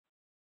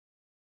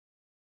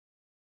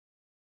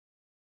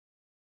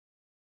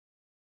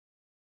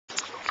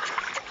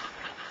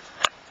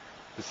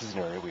This is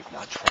an area we've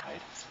not tried.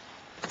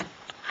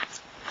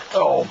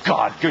 Oh,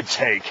 God, good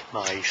take.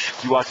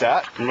 Nice. You watch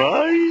that?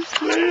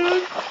 Nice,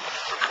 man.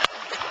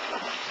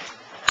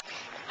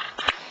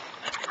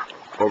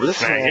 Over the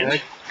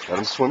snag. Let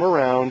him swim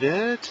around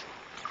it.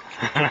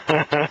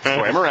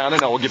 Swim around,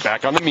 and then we'll get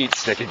back on the meat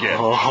stick again.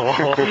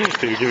 Oh,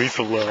 dude, give me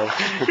some love.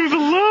 Give me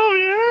some love,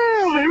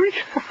 yeah, baby.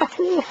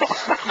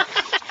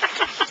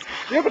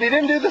 Yeah, but he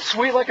didn't do the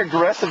sweet, like,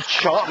 aggressive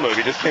chomp move.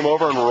 He just came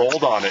over and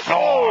rolled on it.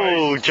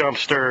 Oh,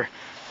 jumpster.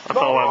 That's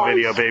all on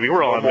video, baby.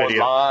 We're all on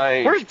video.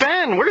 Line. Where's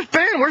Ben? Where's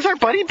Ben? Where's our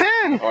buddy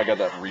Ben? Oh, I got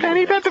that real.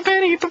 Penny.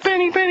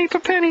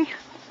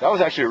 That was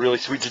actually really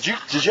sweet. Did you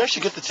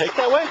actually get the take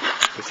that way?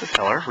 This is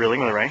Heller, reeling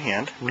with the right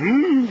hand. Can't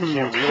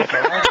reel with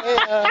my right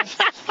hand.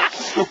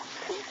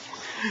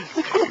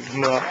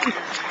 No.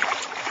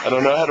 I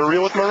don't know how to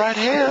reel with my right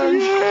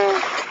hand. Yeah.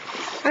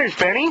 There's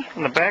Benny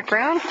in the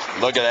background.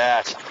 Look at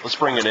that. Let's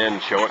bring it in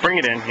and show it. Bring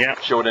it in, yeah.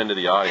 Show it into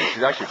the audience.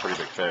 He's actually a pretty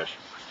big fish.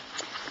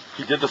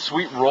 He did the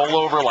sweet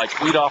rollover, like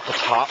eat off the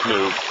top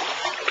move.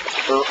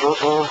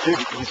 Dude,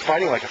 he's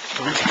fighting like a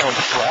 3-pound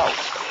trout.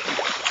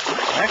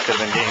 That could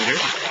have been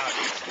dangerous.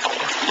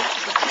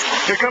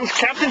 Here comes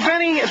Captain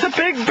Benny. It's a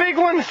big, big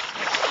one.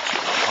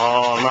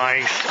 Oh,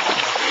 nice.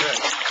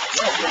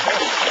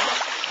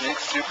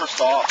 It's super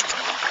soft.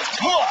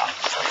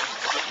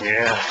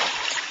 Yeah.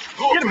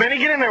 Get him, Benny.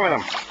 Get in there with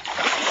him.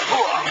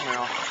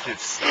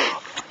 It's...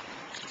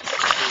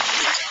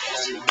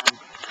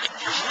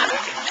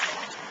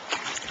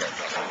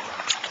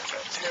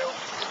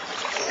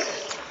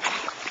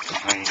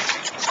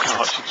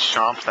 Oh, she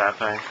chomped that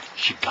thing.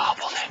 She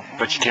gobbled it.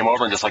 But she came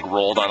over and just like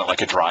rolled on it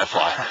like a dry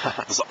fly.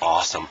 It was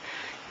awesome.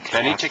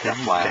 Benny, take that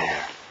fly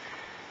over.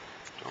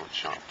 Don't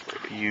chomp,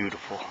 baby.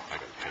 Beautiful. I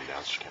gotta pin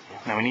down. She can't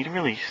move. Now we need a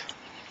release.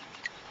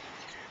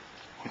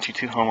 Once you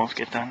two homos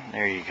get done,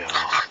 there you go.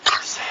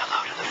 Say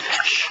hello to the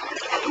fish.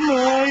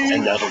 Nice.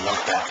 And never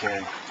look back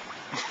in.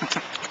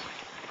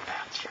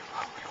 That's your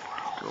lovely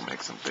world. Go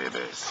make some babies.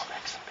 Go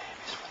make some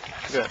babies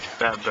for the Look at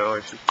that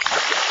belly.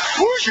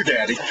 Who's your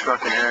daddy?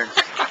 Trucking eggs.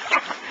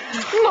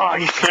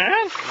 Nice,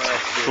 man.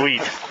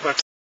 Sweet.